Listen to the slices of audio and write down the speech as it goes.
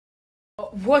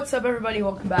What's up, everybody?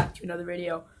 Welcome back to another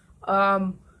video.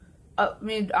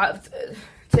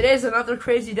 Today's another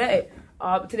crazy day.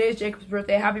 Today is Jacob's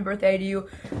birthday. Happy birthday to you.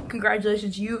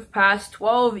 Congratulations. You've passed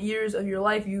 12 years of your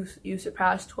life. You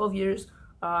surpassed 12 years.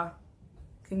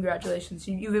 Congratulations.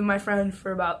 You've been my friend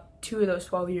for about 2 of those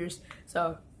 12 years.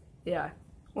 So, yeah.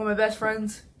 One of my best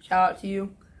friends. Shout out to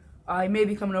you. He may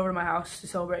be coming over to my house to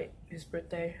celebrate his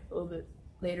birthday a little bit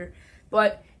later.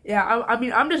 But yeah,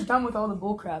 I'm just done with all the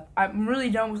bullcrap. I'm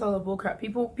really done with all the bullcrap.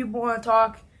 People want to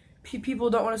talk. People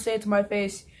don't want to say it to my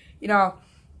face. You know,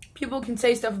 people can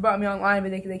say stuff about me online,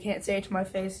 but they can't say it to my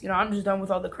face. You know, I'm just done with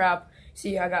all the crap.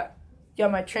 See, I got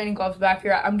my training gloves back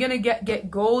here. I'm gonna get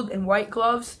gold and white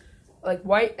gloves, like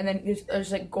white, and then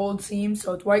there's like gold seams,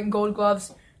 so it's white and gold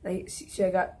gloves. See, I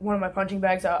got one of my punching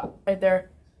bags out right there,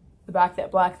 the back,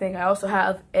 that black thing. I also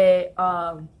have a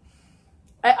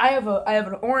I have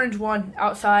an orange one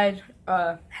outside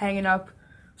hanging up,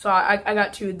 so I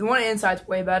got 2. The one inside's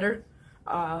way better,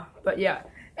 but yeah.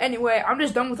 Anyway, I'm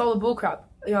just done with all the bullcrap.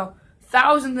 You know,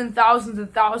 thousands and thousands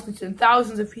and thousands and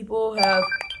thousands of people have.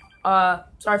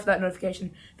 Sorry for that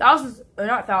notification. Thousands, or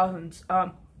not thousands.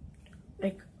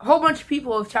 Like a whole bunch of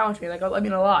people have challenged me. Like I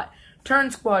mean, a lot.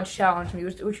 Turn Squad challenged me,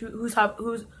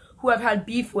 who I've had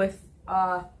beef with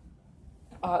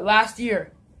last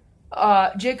year.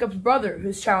 Jacob's brother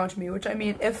who's challenged me, which I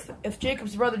mean, if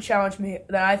Jacob's brother challenged me,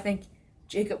 then I think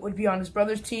Jacob would be on his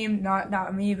brother's team,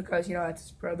 not me, because, you know, that's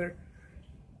his brother.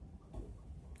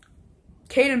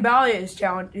 Caden Ballia is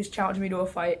challenged me to a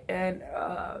fight, and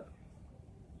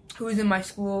who's in my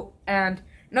school, and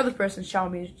another person's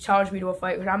challenged me to a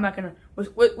fight, which I'm not gonna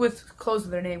with close to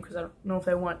their name, because I don't know if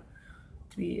they want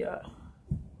to be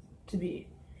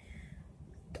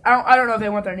I don't know if they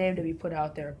want their name to be put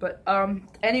out there, but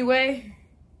anyway,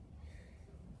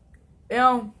 you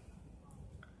know,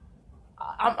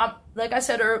 I'm like I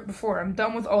said before, I'm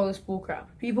done with all this bullcrap.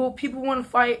 People want to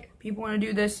fight. People want to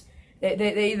do this.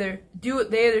 They either do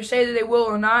it. They either say that they will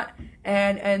or not,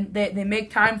 and they make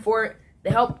time for it.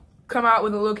 They help come out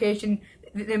with a location.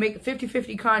 They make a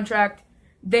 50-50 contract.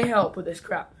 They help with this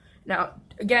crap. Now,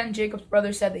 again, Jacob's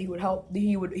brother said that he would help.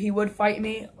 He would fight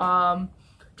me.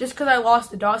 Just because I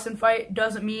lost the Dawson fight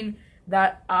doesn't mean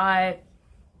that I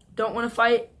don't want to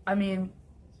fight. I mean,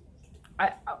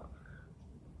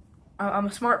 I'm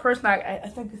a smart person. I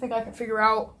think I can figure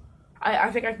out. I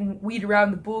think I can weed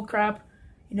around the bull crap.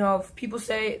 You know, if people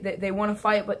say that they want to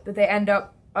fight, but that they end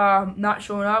up not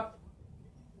showing up,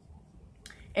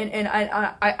 and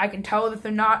I can tell that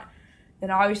they're not,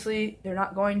 then obviously they're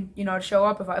not going, you know, to show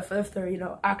up. If they're, you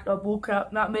know, acting up bull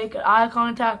crap, not making eye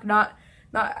contact, not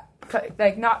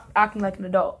acting like an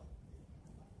adult.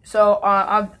 So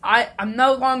I'm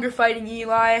no longer fighting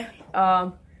Eli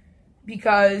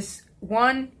because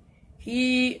 1,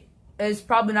 he is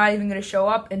probably not even going to show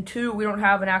up, and 2, we don't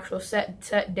have an actual set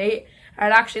date.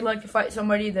 I'd actually like to fight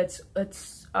somebody that's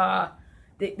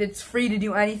free to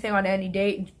do anything on any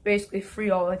date, and basically free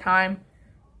all the time.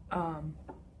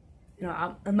 You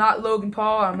know, I'm not Logan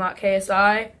Paul. I'm not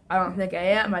KSI. I don't think I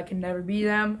am. I can never be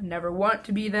them. Never want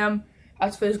to be them.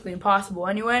 That's physically impossible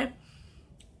anyway.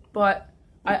 But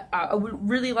I would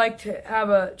really like to have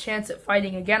a chance at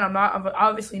fighting again. I'm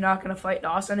obviously not going to fight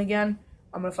Dawson again.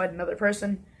 I'm going to fight another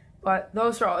person. But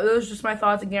those are just my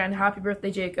thoughts again. Happy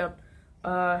birthday, Jacob.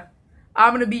 I'm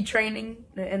going to be training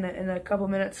in a couple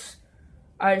minutes.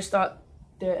 I just thought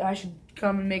that I should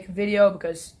come and make a video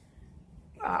because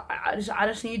I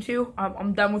just need to.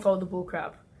 I'm done with all the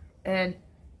bullcrap. And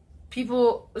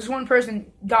this one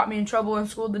person got me in trouble in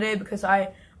school today because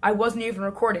I wasn't even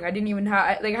recording. I didn't even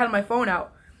have, I had my phone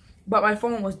out, but my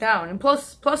phone was down. And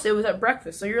plus it was at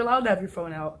breakfast, so you're allowed to have your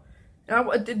phone out. And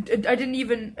I didn't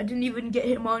even get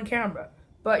him on camera.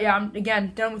 But yeah, I'm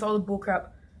again done with all the bullcrap.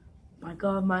 My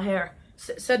God, my hair.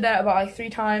 Said that about like 3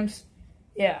 times.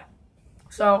 Yeah.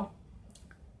 So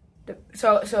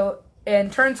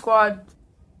and Turn Squad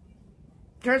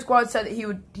said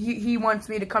that he wants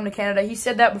me to come to Canada. He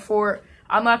said that before.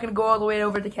 I'm not gonna go all the way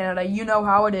over to Canada. You know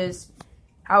how it is.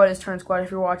 Turn Squad,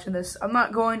 if you're watching this. I'm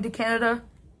not going to Canada.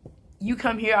 You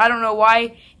come here. I don't know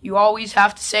why you always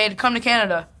have to say to come to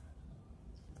Canada.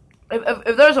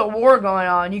 If there's a war going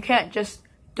on, you can't just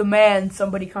demand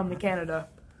somebody come to Canada.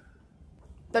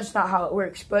 That's not how it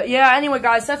works. But yeah, anyway,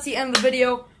 guys, that's the end of the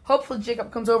video. Hopefully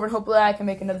Jacob comes over, and hopefully I can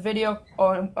make another video.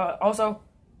 Also,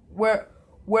 where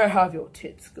have your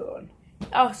tits gone?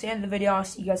 That's the end of the video. I'll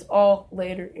see you guys all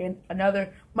later in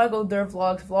another Michael Durr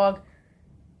Vlogs vlog.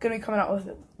 Gonna be coming out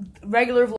with regular vlog.